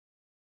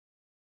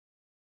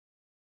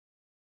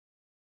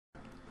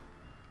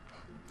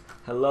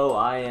Hello,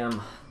 I am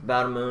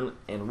Battlemoon,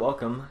 and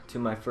welcome to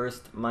my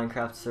first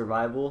Minecraft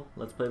survival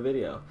Let's Play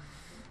video.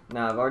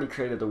 Now, I've already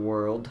created the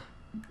world.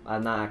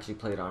 I've not actually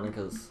played on it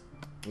because,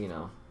 you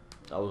know,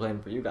 I was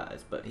waiting for you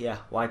guys. But yeah,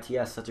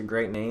 YTS, such a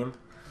great name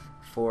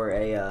for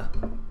a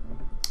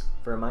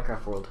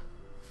Minecraft world.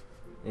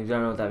 If you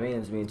don't know what that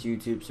means, it means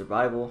YouTube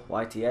Survival,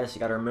 YTS. You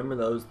gotta remember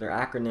those. They're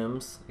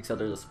acronyms, except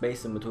there's a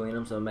space in between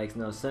them, so it makes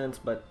no sense.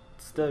 But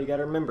still, you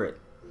gotta remember it.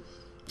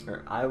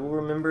 Or I will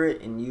remember it,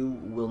 and you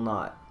will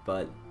not.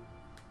 But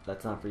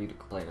that's not for you to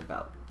complain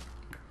about.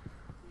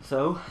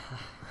 So,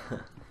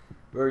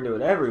 we're gonna do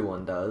what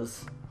everyone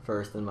does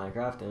first in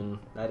Minecraft, and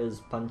that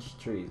is punch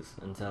trees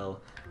until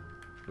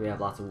we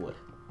have lots of wood.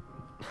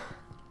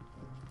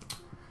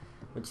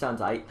 Which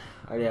sounds right.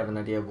 I already have an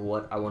idea of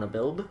what I want to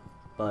build,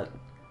 but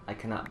I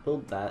cannot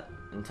build that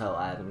until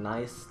I have a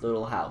nice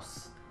little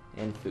house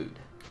and food.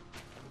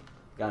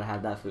 Gotta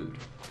have that food.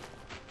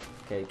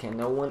 Okay, can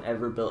no one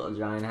ever build a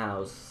giant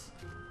house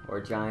or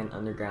a giant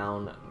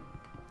underground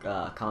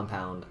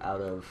compound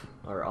out of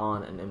or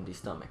on an empty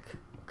stomach?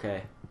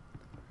 Okay.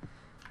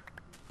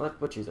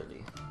 What trees are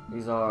these?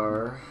 These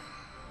are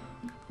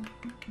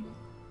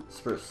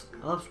spruce.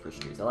 I love spruce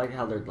trees. I like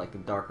how they're like the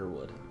darker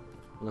wood.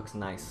 It looks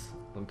nice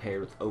when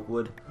paired with oak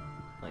wood.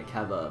 Like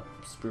have a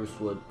spruce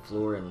wood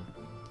floor and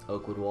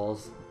oak wood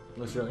walls. It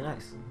looks really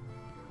nice.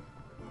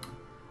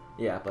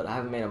 Yeah, but I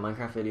haven't made a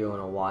Minecraft video in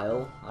a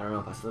while. I don't know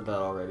if I said that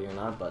already or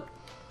not, but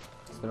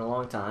it's been a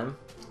long time.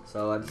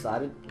 So I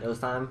decided it was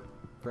time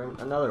for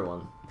another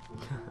one.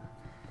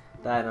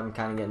 That I'm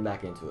kind of getting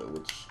back into it,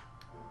 which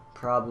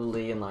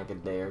probably in like a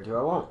day or two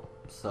I won't.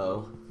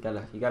 So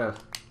you gotta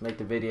make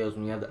the videos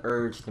when you have the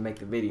urge to make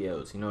the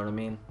videos. You know what I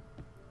mean?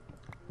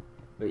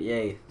 But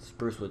yay,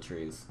 spruce wood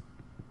trees.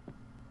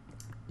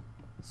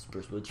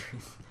 Spruce wood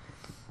trees.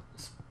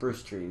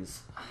 Spruce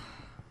trees.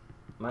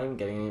 Am I even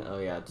getting it? Oh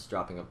yeah, it's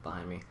dropping up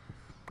behind me.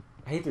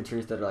 I hate the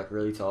trees that are like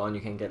really tall and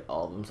you can't get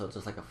all of them, so it's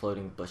just like a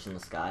floating bush in the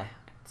sky.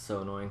 It's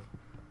so annoying.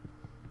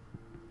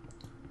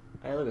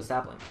 Hey, look, a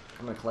sapling.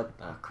 I'm gonna collect.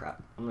 Oh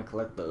crap! I'm gonna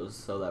collect those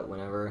so that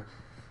whenever,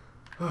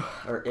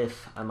 or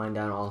if I mine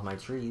down all of my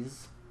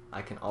trees,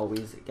 I can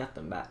always get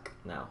them back.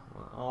 Now,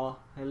 oh,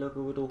 hey, look, a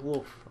little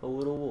wolf. A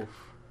little wolf.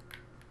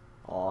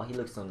 Oh, he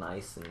looks so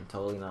nice and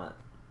totally not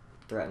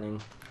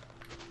threatening.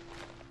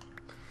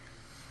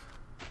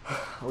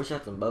 I wish I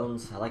had some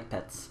bones. I like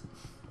pets.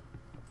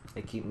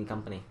 They keep me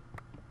company.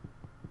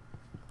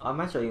 I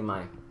might show you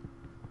my...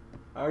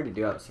 I already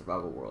do have a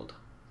survival world,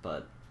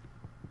 but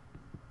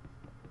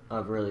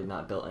I've really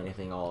not built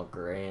anything all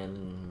grand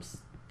and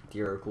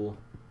mystical.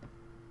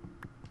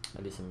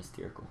 I do some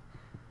mystical.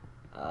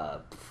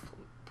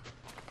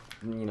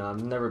 You know,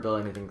 I've never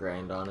built anything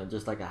grand on it.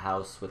 Just like a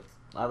house with...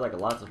 I have like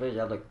lots of fish. I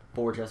have like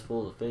 4 chests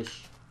full of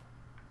fish.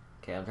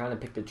 Okay, I'm trying to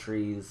pick the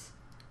trees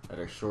that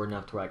are short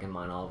enough to where I can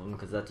mine all of them,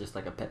 because that's just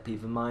like a pet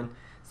peeve of mine.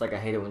 It's like I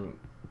hate it when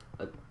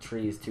a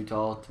tree is too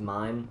tall to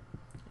mine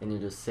and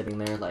you're just sitting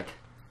there like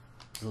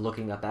just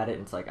looking up at it,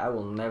 and it's like I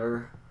will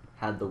never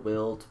have the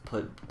will to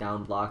put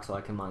down blocks so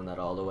I can mine that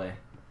all the way.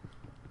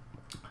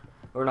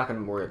 We're not going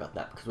to worry about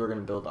that because we're going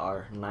to build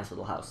our nice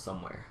little house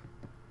somewhere.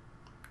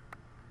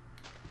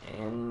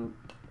 And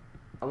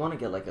I want to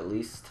get like at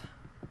least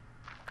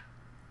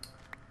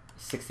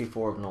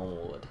 64 of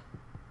normal wood,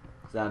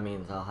 because that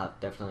means I'll have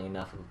definitely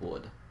enough of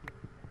wood.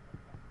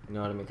 You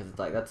know what I mean? Because it's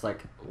like, that's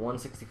like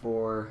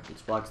 164,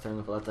 each block's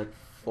turning full, that's like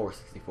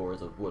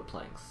 464s of wood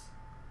planks.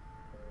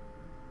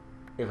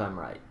 If I'm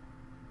right.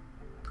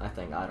 I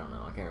think, I don't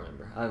know, I can't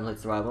remember. I haven't played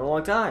survival in a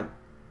long time!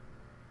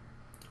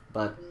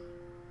 But,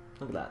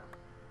 look at that.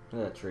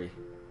 Look at that tree.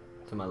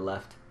 To my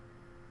left.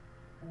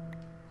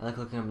 I like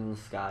looking up in the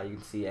sky, you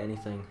can see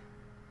anything.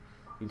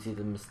 You can see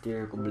the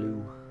mystical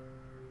blue.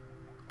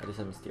 I just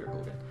said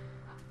mystical again.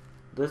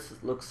 This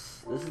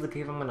is the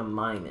cave I'm gonna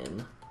mine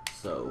in.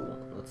 So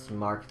let's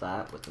mark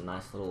that with a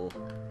nice little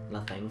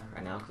nothing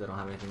right now because I don't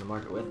have anything to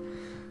mark it with.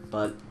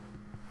 But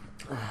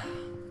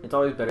it's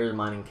always better than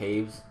mining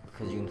caves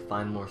because you can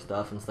find more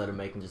stuff instead of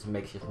making just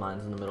makeshift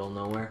mines in the middle of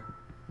nowhere.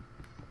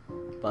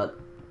 But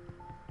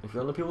if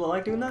you're one of the people that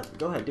like doing that,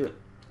 go ahead, do it.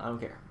 I don't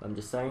care. I'm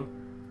just saying,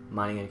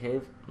 mining in a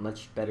cave,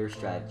 much better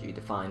strategy to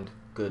find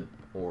good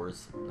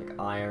ores like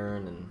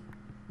iron and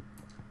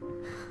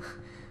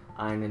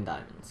iron and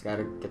diamonds.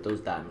 Gotta get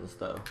those diamonds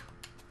though.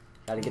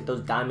 Gotta get those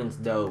diamonds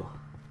though.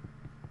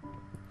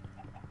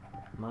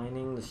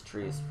 Mining this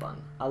tree is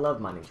fun. I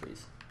love mining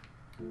trees.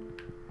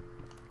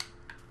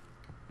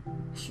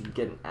 I should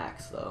get an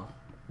axe though.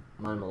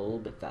 Mine them a little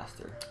bit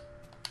faster.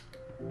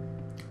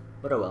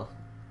 But oh well.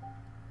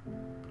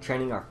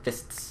 Training our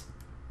fists.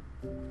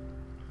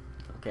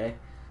 Okay?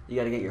 You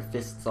gotta get your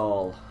fists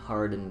all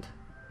hardened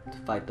to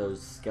fight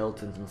those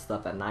skeletons and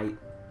stuff at night.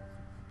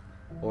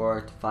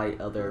 Or to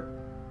fight other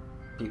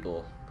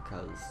people,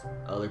 because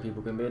other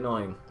people can be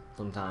annoying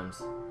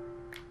sometimes.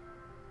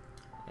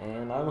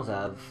 And I almost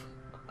have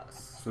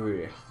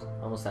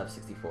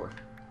 64.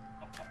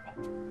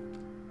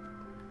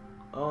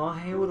 Oh,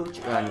 hey, little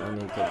chicken. I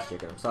need to kill this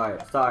chicken. I'm sorry,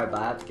 but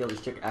I have to kill this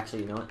chicken.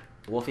 Actually, you know what?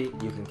 Wolfie,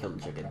 you can kill the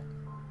chicken.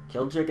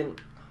 Kill chicken.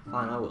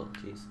 Fine, I will.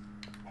 Jeez.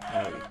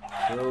 Alright.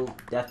 Kill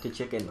death to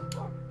chicken.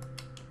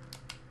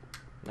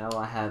 Now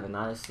I have a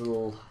nice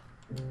little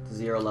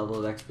 0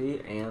 level of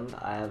XP, and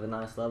I have a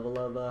nice level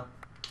of, or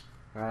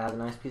I have a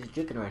nice piece of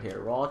chicken right here.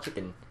 Raw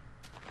chicken.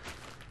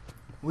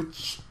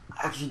 Which,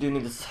 I actually do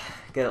need to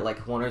get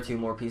like 1 or 2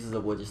 more pieces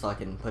of wood just so I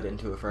can put it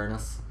into a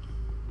furnace.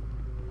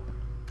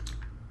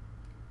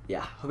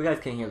 Yeah, hope you guys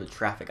can hear the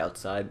traffic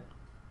outside.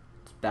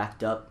 It's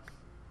backed up,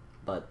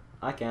 but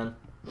I can.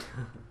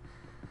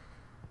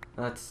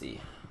 Let's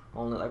see.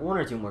 Only like 1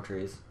 or 2 more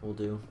trees will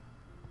do.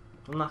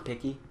 I'm not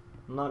picky.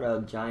 I'm not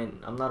a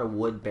giant, I'm not a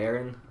wood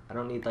baron. I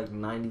don't need like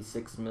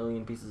 96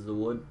 million pieces of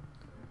wood.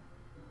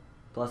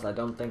 Plus, I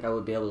don't think I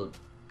would be able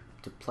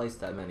to place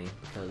that many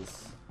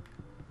because,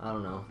 I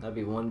don't know, that'd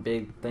be one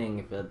big thing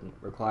if it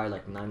required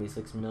like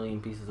 96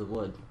 million pieces of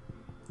wood.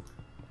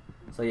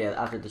 So yeah,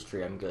 after this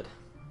tree, I'm good.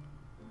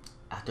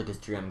 After this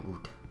tree, I'm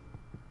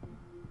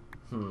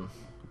good.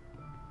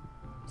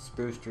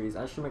 Spruce trees.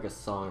 I should make a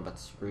song about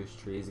spruce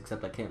trees,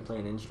 except I can't play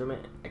an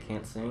instrument, I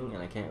can't sing,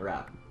 and I can't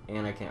rap.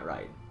 And I can't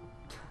write.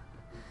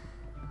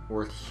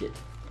 Worth shit.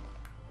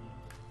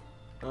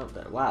 Oh,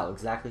 wow,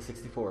 exactly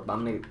 64. But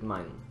I'm gonna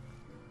mine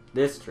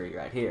this tree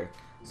right here,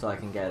 so I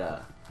can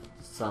get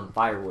some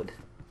firewood.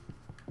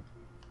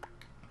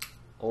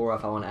 Or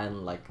if I want to add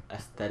in, like,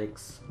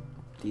 aesthetics,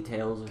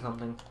 details or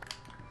something,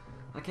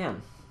 I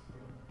can.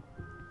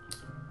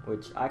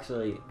 Which,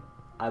 actually,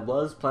 I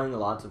was playing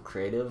lots of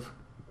creative,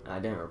 and I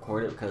didn't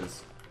record it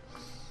because,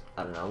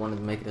 I don't know, I wanted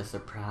to make it a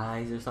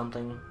surprise or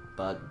something,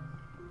 but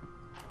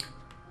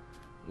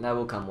that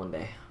will come one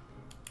day.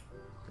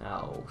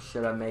 Now,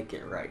 should I make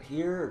it right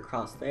here,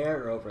 across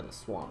there, or over in the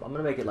swamp? I'm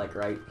gonna make it like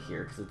right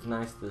here, because it's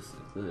nice to this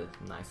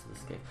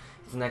cave.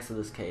 It's next to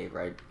this cave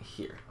right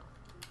here.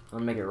 I'm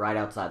gonna make it right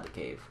outside the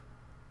cave.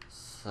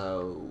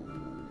 So,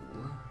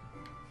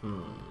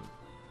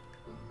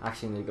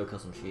 actually, I need to go kill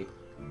some sheep.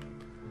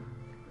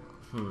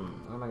 How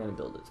am I gonna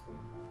build it?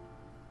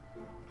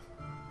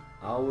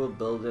 I will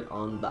build it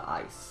on the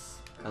ice,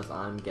 because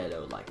I'm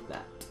ghetto like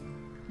that.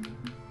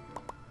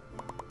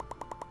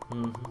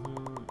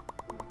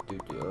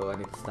 Oh, I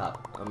need to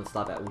stop. I'm gonna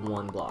stop at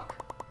 1 block.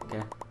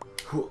 Okay?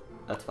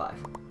 That's 5.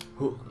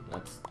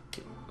 That's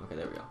 2. Okay,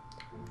 there we go.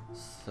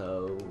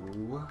 So,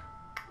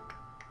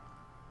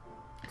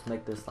 let's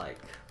make this like,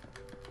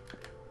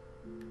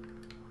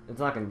 it's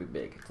not gonna be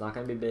big. It's not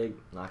gonna be big.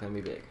 Not gonna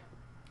be big.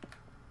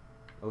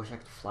 I wish I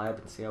could fly up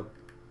and see how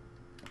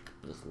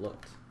this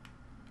looked.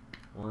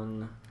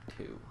 1,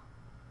 2.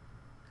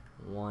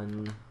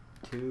 1,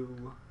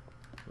 2.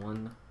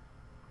 1,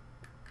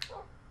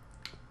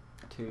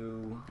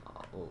 2.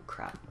 Oh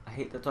crap! I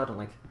hate. That's why I don't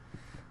like.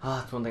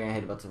 That's one thing I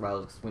hate about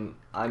survival, because when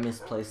I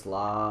misplace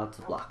lots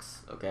of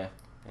blocks, okay,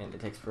 and it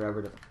takes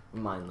forever to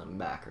mine them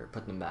back or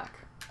put them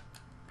back.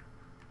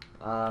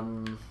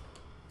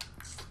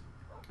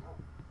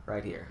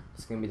 Right here.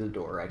 It's gonna be the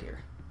door right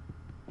here.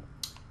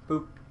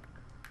 Boop.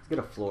 Let's get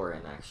a floor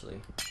in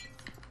actually.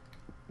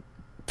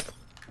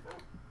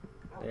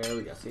 There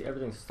we go. See,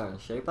 everything's starting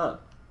to shape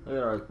up. Look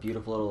at our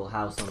beautiful little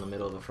house on the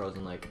middle of a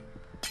frozen lake.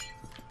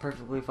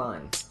 Perfectly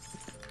fine.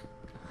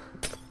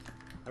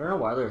 I don't know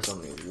why there are so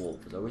many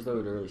wolves. I wish they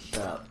would really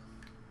shut up.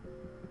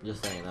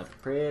 Just saying, that's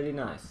pretty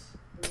nice.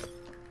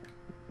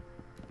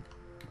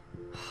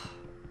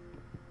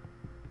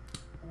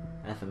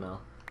 FML.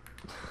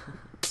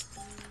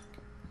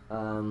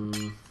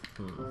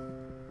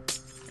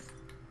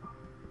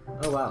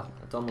 Oh wow,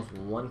 that's almost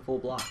 1 full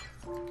block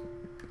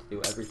to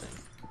do everything.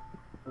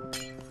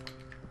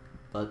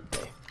 But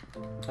hey,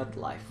 that's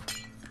life.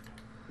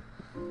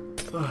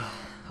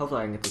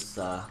 Hopefully I can get this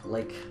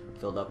lake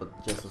filled up with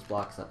just those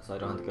blocks so I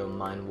don't have to go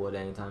mine wood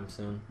anytime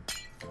soon.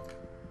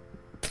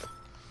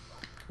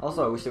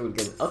 Also, I wish they would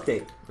get an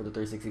update for the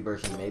 360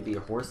 version. Maybe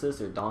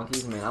horses or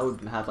donkeys. Man, I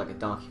would have like a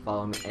donkey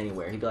follow me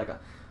anywhere. He'd be like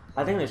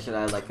I think they should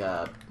add like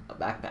a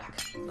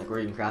backpack. Like where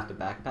you can craft a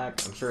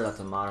backpack. I'm sure that's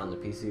a mod on the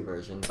PC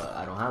version, but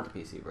I don't have the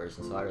PC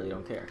version, so I really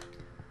don't care.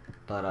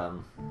 But,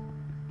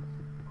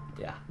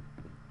 yeah.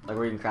 Like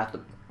where you can craft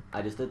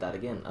I just did that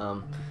again.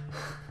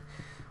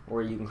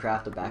 Or you can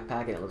craft a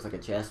backpack and it looks like a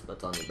chest, but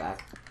it's on your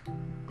back.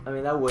 I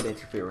mean, that would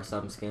interfere with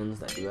some skins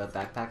that do have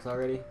backpacks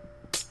already,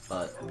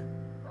 but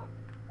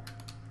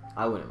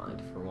I wouldn't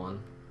mind for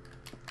one.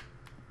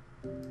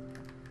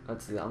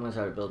 Let's see, I'm gonna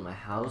try to build my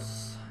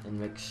house and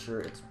make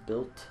sure it's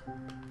built,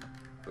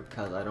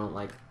 because I don't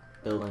like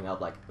building up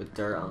like with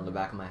dirt on the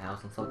back of my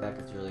house and stuff like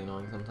that. It's really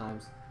annoying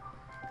sometimes.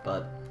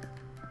 But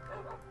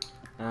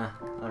I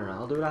don't know,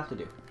 I'll do what I have to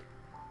do.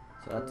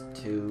 So that's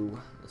 2,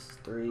 this is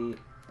 3.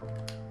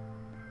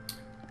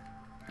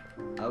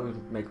 I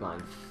would make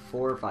mine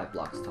 4 or 5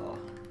 blocks tall.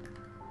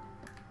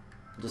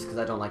 Just because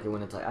I don't like it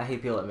when it's like, I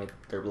hate people that make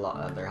their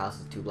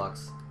houses 2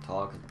 blocks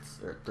tall,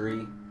 or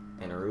 3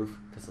 and a roof,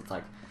 because it's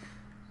like,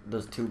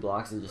 those 2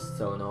 blocks is just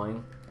so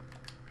annoying.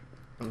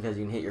 Because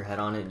you can hit your head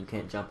on it and you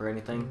can't jump or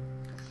anything.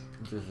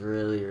 It's just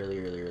really, really,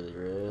 really, really,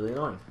 really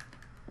annoying.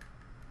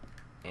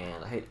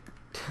 And I hate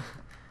it.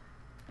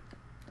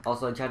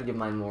 Also, I try to give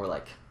mine more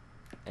like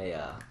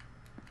a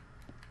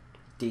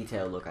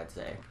detailed look, I'd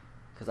say.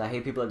 Because I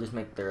hate people that just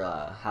make their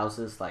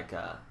houses like,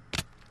 ow,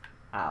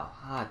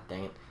 ah,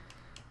 dang it.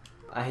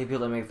 I hate people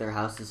that make their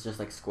houses just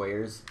like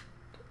squares.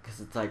 Because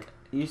it's like,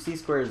 you see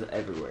squares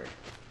everywhere.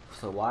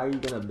 So why are you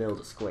going to build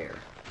a square?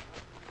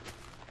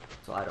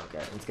 So I don't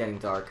get it. It's getting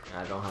dark, and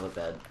I don't have a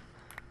bed.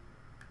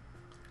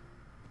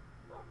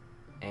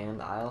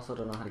 And I also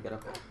don't know how to get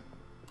up there.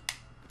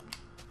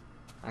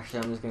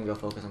 Actually, I'm just going to go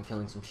focus on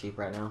killing some sheep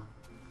right now.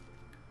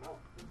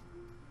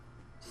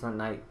 It's not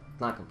night. It's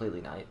not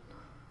completely night.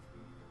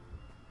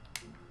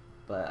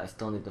 But I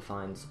still need to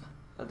find...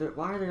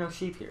 why are there no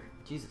sheep here?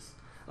 Jesus.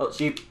 Oh,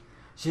 sheep.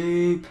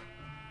 Sheep.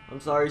 I'm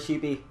sorry,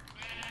 sheepy.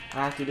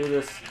 I have to do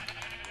this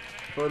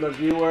for the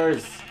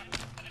viewers.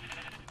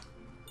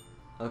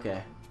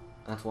 Okay.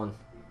 That's one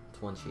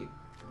sheep.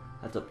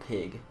 That's a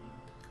pig.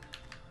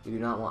 We do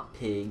not want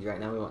pigs right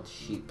now. We want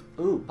sheep.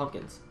 Ooh,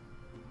 pumpkins.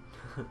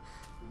 I'm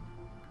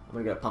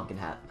gonna get a pumpkin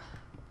hat.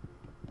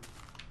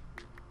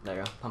 There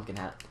you go, pumpkin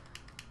hat.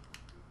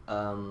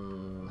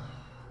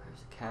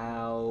 There's a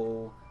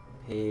cow,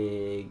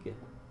 pig,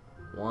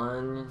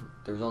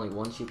 there's only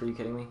one sheep, are you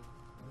kidding me?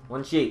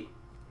 One sheep!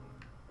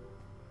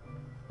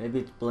 Maybe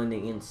it's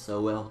blending in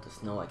so well with the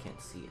snow I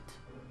can't see it.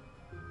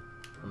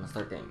 I'm gonna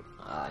start getting,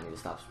 I need to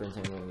stop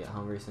sprinting, I'm gonna get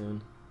hungry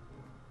soon.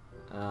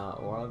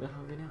 Or I'll get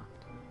hungry now.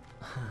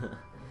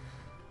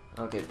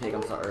 Okay, pig,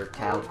 I'm sorry, or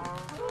cow.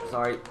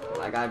 Sorry,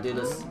 I gotta do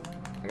this.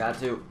 I got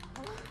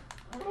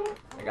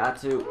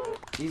to.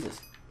 Jesus.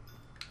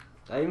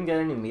 Did I even get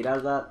any meat out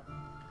of that?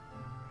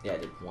 Yeah, I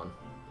did. One.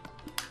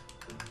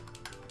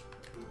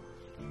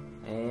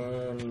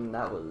 And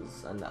that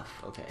was enough.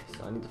 Okay,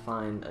 so I need to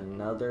find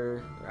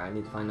another,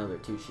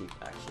 two sheep,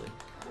 actually.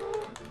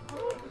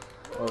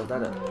 Oh, is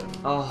that a...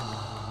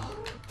 Oh,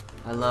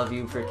 I love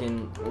you,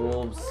 freaking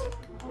wolves.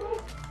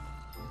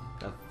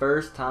 The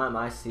first time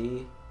I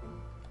see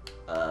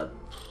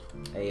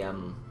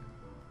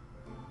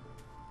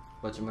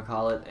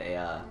whatchamacallit,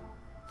 it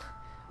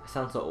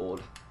sounds so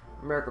old.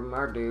 American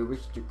my day,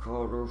 which you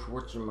call those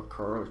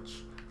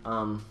whatchamacallit.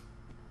 As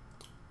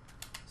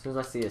soon as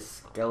I see a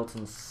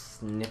skeleton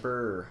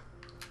snipper,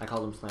 I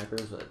call them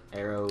snipers, but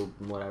arrow,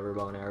 whatever,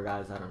 bow and arrow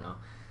guys, I don't know.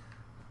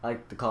 I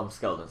like to call them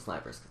skeleton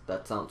snipers, 'cause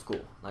that sounds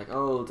cool. Like,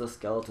 oh, the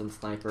skeleton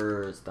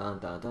snipers, dun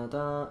dun dun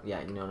dun.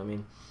 Yeah, you know what I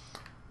mean.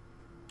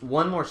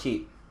 One more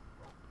sheep.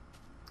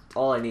 That's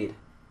all I need.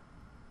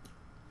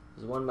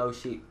 There's one more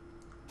sheep.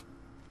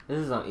 This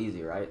is not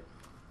easy, right?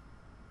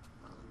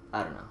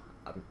 I don't know.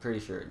 I'm pretty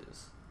sure it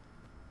is.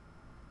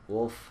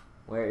 Wolf,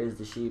 where is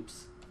the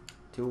sheeps?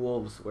 2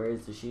 wolves, where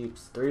is the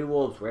sheeps? 3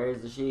 wolves, where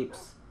is the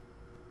sheeps?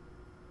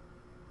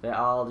 They're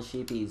all the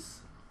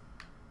sheepies.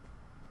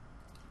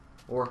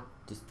 Or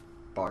just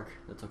bark,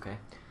 that's okay.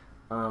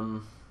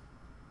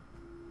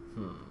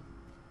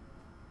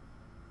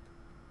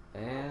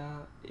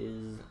 There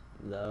is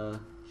the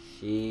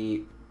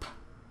sheep.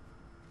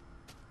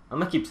 I'm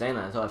gonna keep saying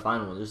that until I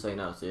find one, just so you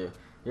know. So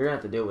you're gonna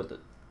have to deal with it.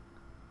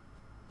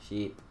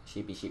 Sheep,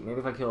 sheepy sheep. Maybe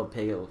if I kill a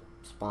pig, it'll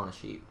spawn a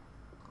sheep.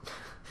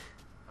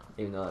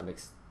 Even though that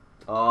makes...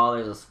 Oh,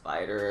 there's a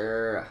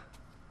spider.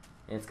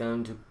 It's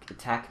going to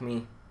attack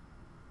me.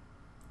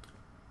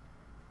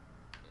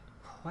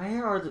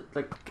 Where are the...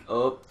 Like...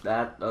 Oh,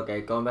 that...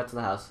 Okay, going back to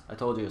the house. I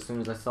told you, as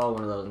soon as I saw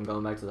one of those, I'm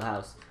going back to the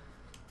house.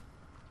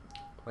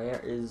 Where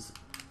is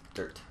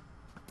dirt?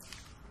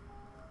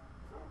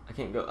 I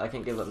can't go... I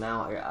can't give up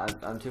now.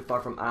 I'm too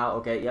far from... Ow,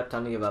 okay, yep,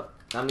 time to give up.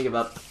 Time to give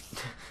up.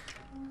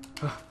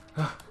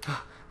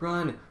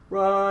 Run!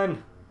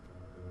 Run!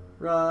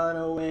 Run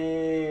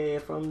away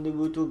from the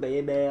little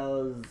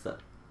babies.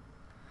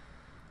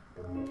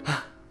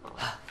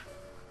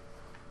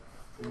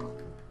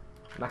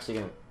 I'm actually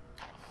gonna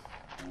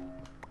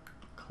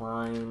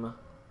climb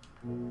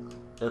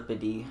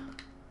uppity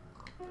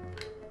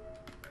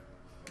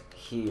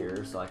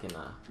here so I can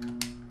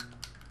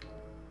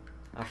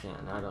actually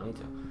no, I don't need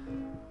to.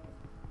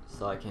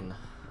 So I can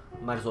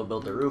might as well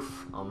build the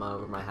roof on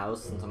over my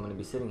house since I'm gonna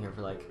be sitting here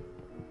for like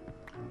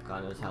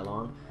God knows how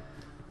long.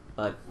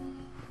 But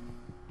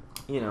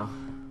you know.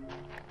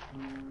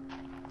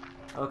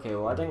 Okay,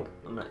 well I think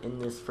I'm gonna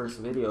end this first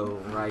video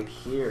right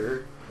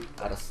here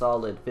at a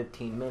solid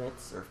 15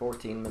 minutes or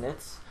 14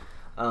 minutes.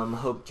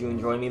 Hope you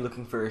enjoy me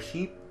looking for a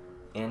sheep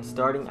and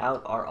starting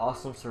out our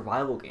awesome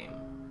survival game.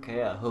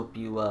 Okay, I hope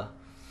you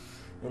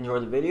enjoy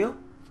the video.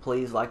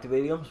 Please like the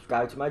video,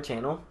 subscribe to my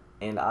channel,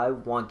 and I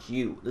want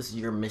you, this is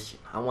your mission,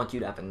 I want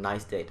you to have a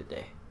nice day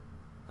today.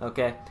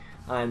 Okay,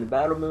 I am the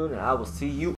Battle Moon, and I will see you